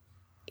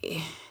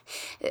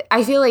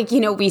I feel like, you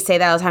know, we say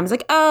that all the time. It's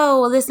like,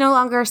 oh, well, this no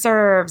longer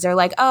serves, or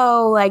like,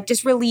 oh, like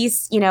just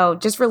release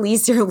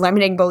your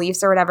limiting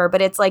beliefs or whatever.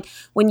 But it's like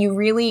when you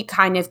really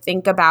kind of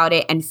think about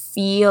it and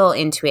feel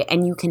into it,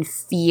 and you can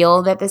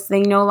feel that this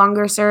thing no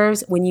longer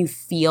serves. When you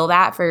feel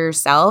that for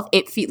yourself,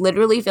 it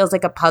literally feels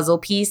like a puzzle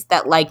piece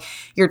that like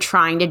you're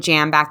trying to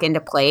jam back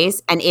into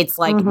place. And it's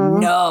like,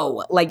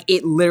 no, like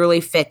it literally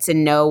fits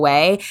in no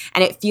way.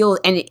 And it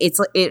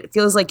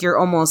feels like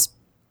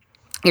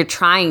you're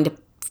trying to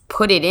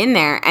put it in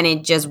there and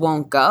it just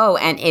won't go.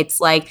 And it's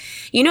like,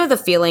 you know, the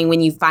feeling when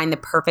you find the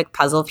perfect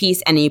puzzle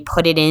piece and you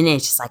put it in,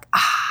 it's just like,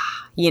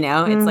 you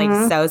know, it's like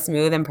so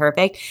smooth and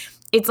perfect.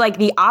 It's like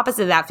the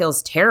opposite of that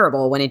feels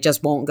terrible when it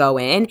just won't go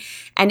in.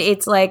 And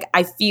it's like,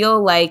 I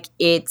feel like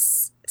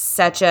it's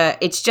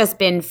just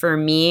been, for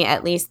me,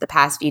 at least the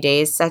past few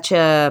days, such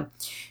a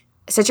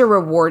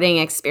rewarding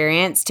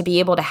experience to be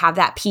able to have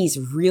that piece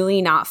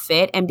really not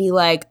fit and be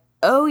like,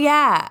 oh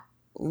yeah,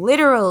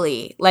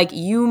 literally, like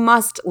you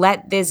must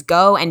let this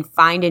go and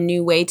find a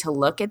new way to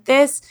look at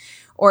this,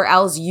 or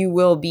else you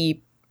will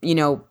be,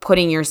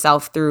 putting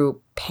yourself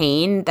through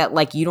pain that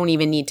like you don't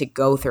even need to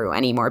go through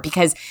anymore,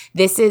 because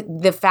this is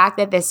the fact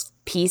that this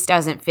piece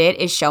doesn't fit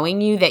is showing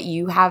you that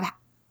you have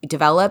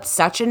developed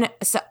such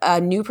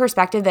a new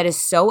perspective that is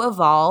so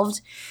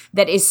evolved,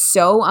 that is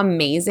so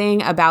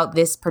amazing about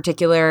this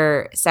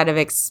particular set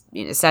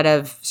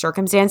of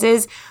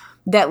circumstances,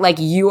 that like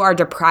you are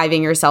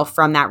depriving yourself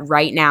from that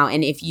right now.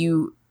 And if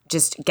you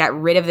just get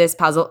rid of this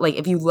puzzle, like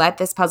if you let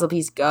this puzzle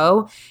piece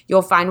go,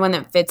 you'll find one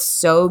that fits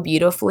so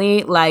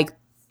beautifully. Like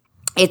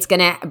it's going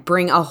to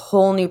bring a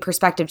whole new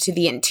perspective to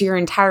your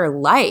entire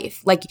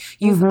life. Like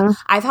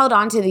I've held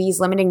on to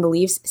these limiting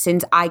beliefs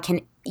since I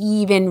can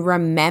even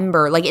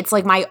remember. Like it's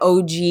like my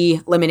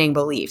OG limiting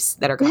beliefs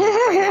that are coming up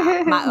right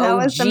now. My that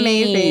was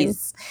amazing.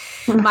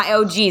 My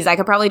OGs. I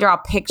could probably draw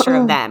a picture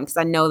of them because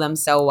I know them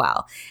so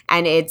well.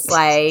 And it's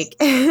like,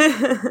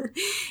 and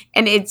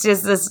it's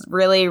just this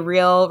really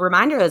real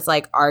reminder that's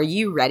like, are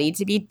you ready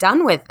to be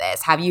done with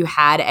this? Have you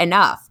had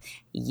enough?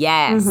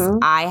 Yes,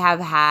 I have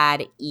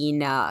had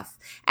enough.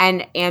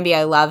 And Ambi,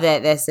 I love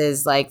that this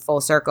is like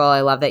full circle.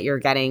 I love that you're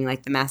getting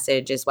like the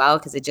message as well,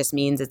 because it just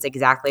means it's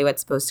exactly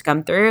what's supposed to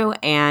come through.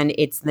 And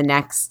it's the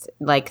next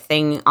like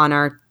thing on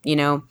our,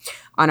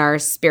 on our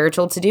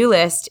spiritual to-do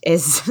list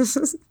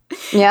is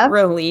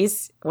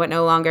release what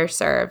no longer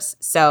serves.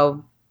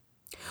 So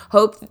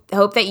hope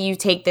that you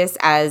take this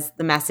as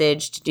the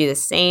message to do the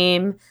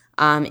same,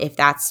 if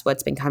that's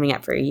what's been coming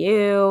up for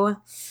you.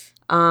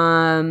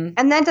 And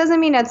that doesn't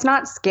mean it's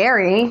not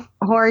scary,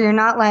 or you're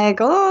not like,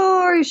 oh,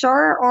 are you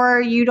sure? Or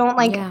you don't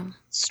like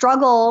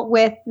struggle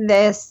with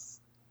this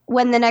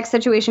when the next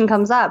situation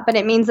comes up, but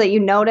it means that you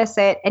notice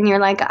it and you're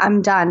like,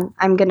 I'm done.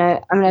 I'm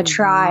gonna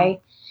try.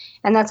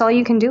 And that's all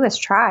you can do is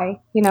try,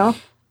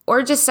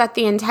 Or just set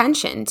the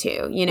intention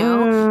to,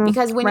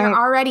 because when you're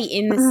already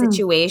in the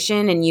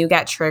situation and you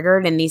get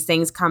triggered and these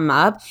things come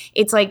up,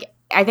 it's like,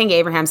 I think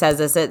Abraham says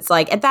this. It's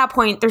like at that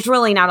point, there's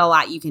really not a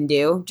lot you can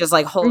do. Just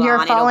like hold on,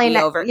 it'll be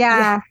over.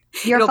 Yeah,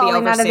 you're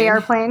falling out of the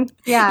airplane.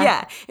 Yeah,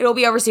 yeah, it'll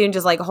be over soon.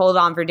 Just like hold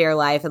on for dear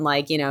life, and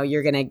like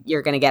you're gonna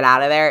get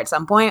out of there at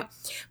some point.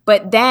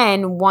 But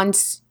then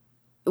once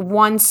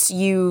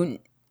you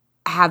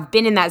have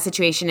been in that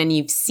situation and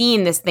you've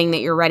seen this thing that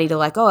you're ready to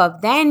let go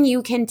of, then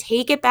you can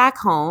take it back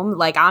home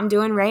like I'm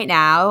doing right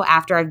now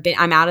after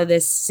I'm out of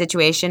this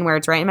situation where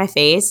it's right in my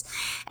face.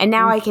 And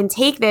now I can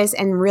take this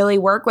and really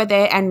work with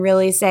it and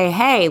really say,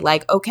 hey,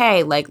 like,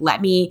 okay, like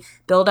let me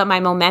build up my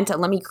momentum.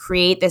 Let me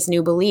create this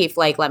new belief.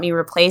 Like, let me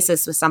replace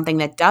this with something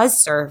that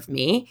does serve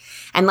me,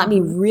 and let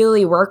me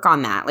really work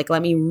on that. Like,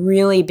 let me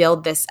really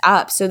build this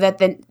up so that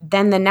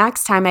then the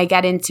next time I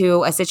get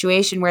into a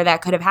situation where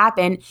that could have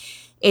happened,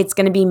 it's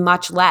going to be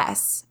much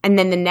less. And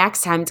then the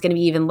next time it's going to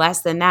be even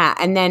less than that.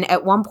 And then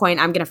at one point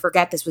I'm going to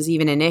forget this was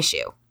even an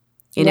issue,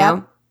 you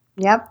know?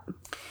 Yep.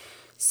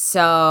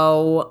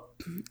 So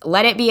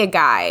let it be a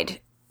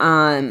guide.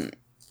 And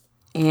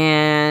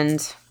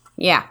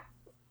yeah,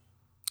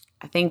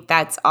 I think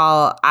that's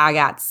all I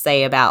got to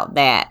say about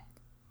that.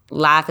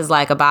 Life is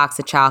like a box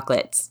of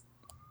chocolates.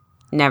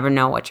 Never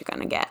know what you're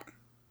going to get.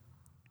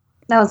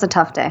 That was a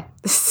tough day.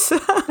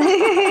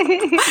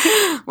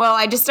 Well,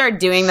 I just started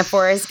doing the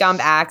Forrest Gump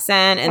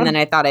accent, and then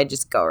I thought I'd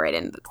just go right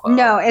into the quote.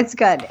 No, it's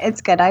good.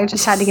 It's good. I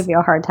just had to give you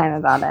a hard time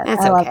about it.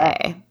 It's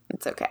okay.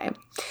 It's okay.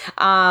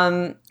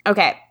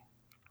 Okay.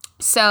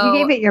 So you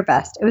gave it your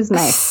best. It was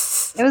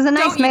nice. It was a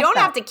nice mix. You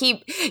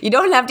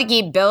don't have to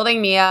keep building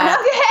me up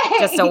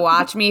just to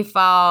watch me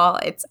fall.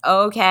 It's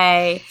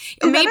okay.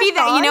 Maybe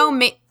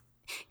that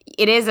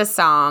it is a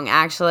song,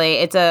 actually.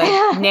 It's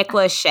a Nick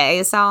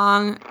Lachey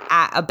song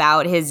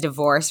about his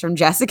divorce from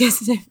Jessica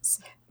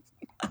Simpson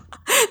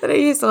that I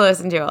used to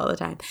listen to all the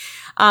time.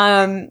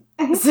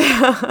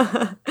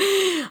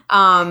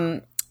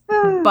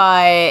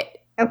 But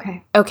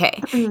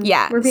okay,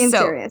 yeah, we're being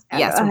serious.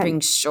 Yes, we're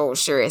being so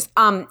serious.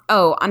 On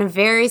a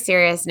very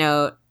serious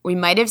note, we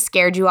might have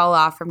scared you all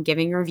off from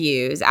giving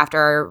reviews after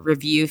our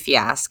review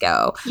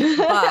fiasco,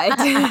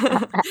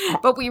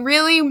 but we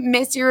really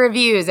miss your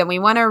reviews and we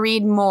want to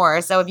read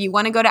more. So if you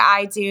want to go to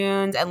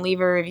iTunes and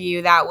leave a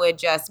review, that would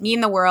just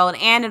mean the world,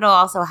 and it'll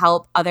also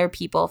help other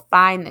people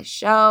find the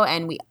show.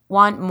 And we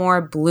want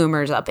more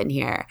bloomers up in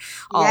here.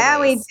 Always. Yeah,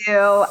 we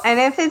do. And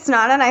if it's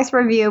not a nice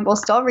review, we'll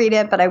still read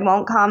it, but I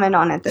won't comment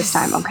on it this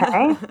time,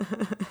 okay?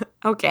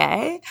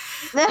 Okay.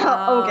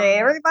 Okay,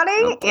 everybody.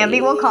 Okay.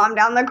 Ambi will calm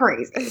down the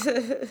crazy.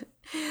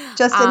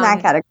 Just in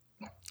that category.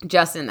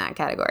 Just in that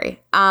category.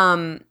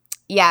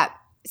 Yeah.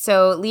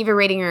 So leave a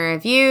rating or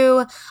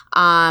review.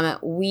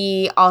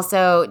 We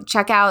also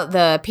check out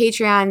the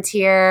Patreon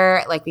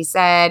tier. Like we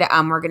said,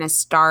 we're going to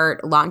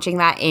start launching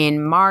that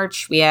in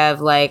March. We have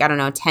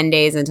 10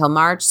 days until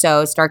March.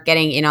 So start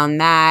getting in on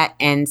that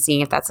and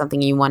seeing if that's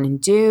something you want to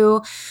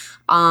do.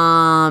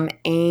 And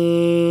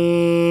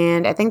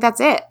I think that's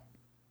it.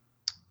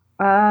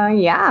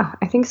 Yeah,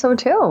 I think so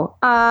too.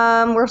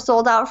 We're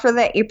sold out for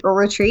the April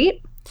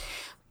retreat.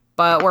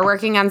 But we're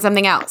working on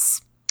something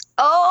else.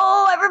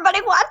 Oh, everybody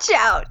watch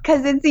out,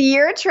 because it's a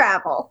year of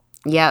travel.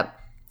 Yep.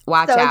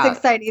 Watch so out. it's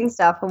exciting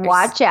stuff.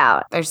 Watch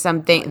out. There's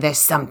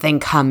something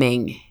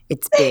coming.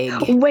 It's big.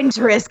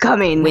 Winter is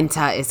coming.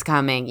 Winter is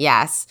coming.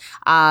 Yes.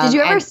 Did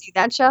you ever see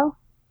that show?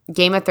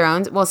 Game of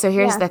Thrones? Well, so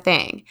here's the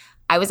thing.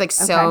 I was like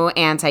so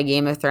anti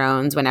Game of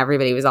Thrones when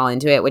everybody was all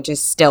into it, which is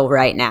still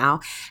right now.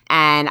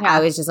 And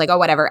I was just like, oh,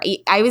 whatever.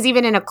 I was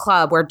even in a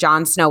club where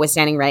Jon Snow was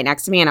standing right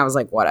next to me, and I was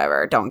like,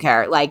 whatever, don't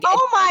care. Like,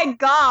 oh my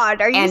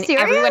God, are you and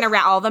serious? Everyone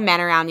around, all the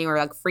men around me were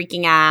like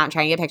freaking out,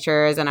 trying to get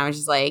pictures, and I was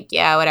just like,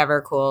 yeah,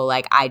 whatever, cool.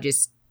 Like, I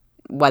just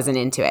wasn't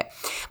into it.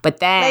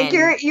 But then,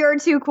 like, you're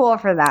too cool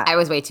for that. I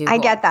was way too cool. I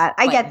get that.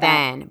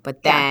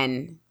 But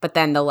then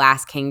the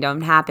Last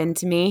Kingdom happened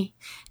to me,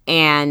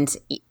 and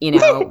you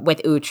know,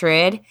 with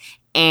Uhtred.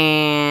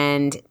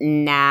 And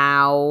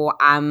now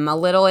I'm a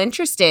little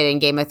interested in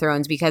Game of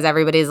Thrones because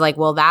everybody's like,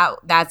 well,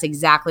 that's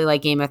exactly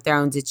like Game of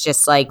Thrones. It's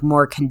just like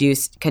more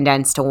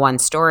condensed to one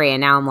story.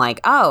 And now I'm like,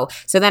 oh.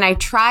 So then I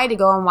tried to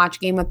go and watch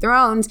Game of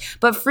Thrones,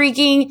 but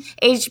freaking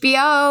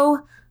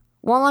HBO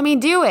won't let me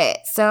do it.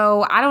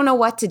 So I don't know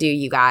what to do,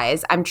 you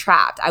guys. I'm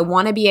trapped. I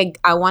want to be a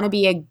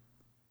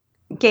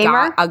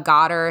gamer, a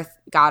Goddard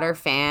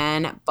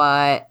fan,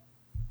 but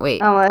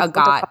wait,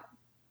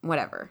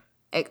 whatever.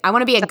 I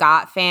want to be a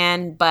GOT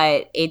fan,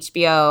 but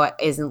HBO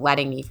isn't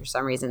letting me for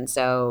some reason.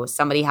 So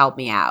somebody help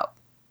me out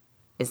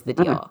is the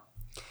deal.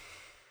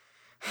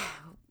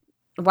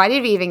 Why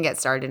did we even get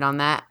started on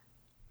that?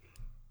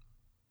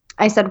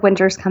 I said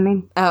winter's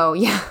coming. Oh,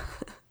 yeah.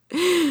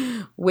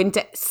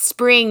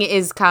 Spring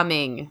is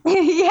coming.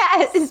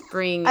 Yes.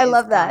 Spring I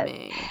love that.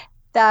 Coming.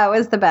 That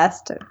was the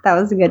best. That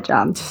was a good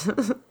job.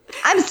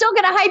 I'm still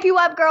going to hype you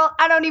up, girl.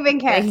 I don't even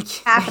care. It's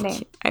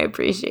happening. I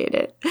appreciate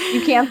it.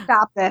 You can't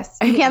stop this.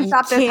 You can't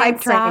stop this hype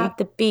train. Stop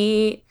the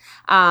beat.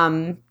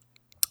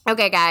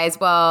 Okay, guys.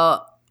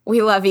 Well,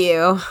 we love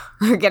you.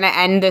 We're going to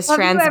end this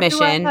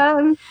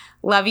transmission.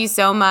 Love you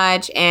so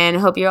much and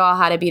hope you all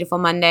had a beautiful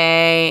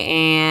Monday.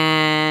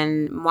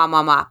 And mwah,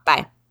 mwah, mwah.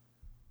 Bye.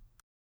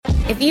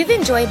 If you've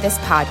enjoyed this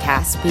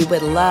podcast, we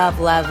would love,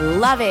 love,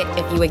 love it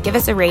if you would give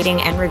us a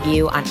rating and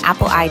review on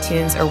Apple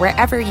iTunes or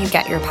wherever you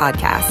get your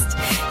podcasts.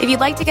 If you'd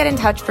like to get in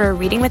touch for a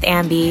reading with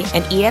Ambi,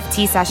 an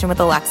EFT session with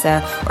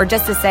Alexa, or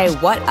just to say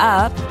what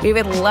up, we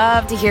would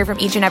love to hear from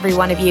each and every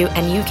one of you,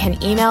 and you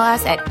can email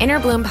us at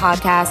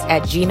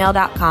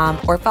innerbloom.podcast@gmail.com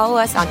or follow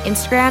us on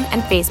Instagram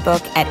and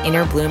Facebook at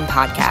Innerbloom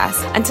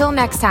Podcast. Until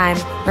next time,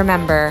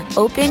 remember,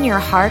 open your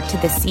heart to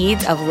the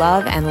seeds of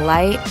love and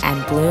light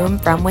and bloom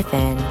from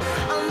within.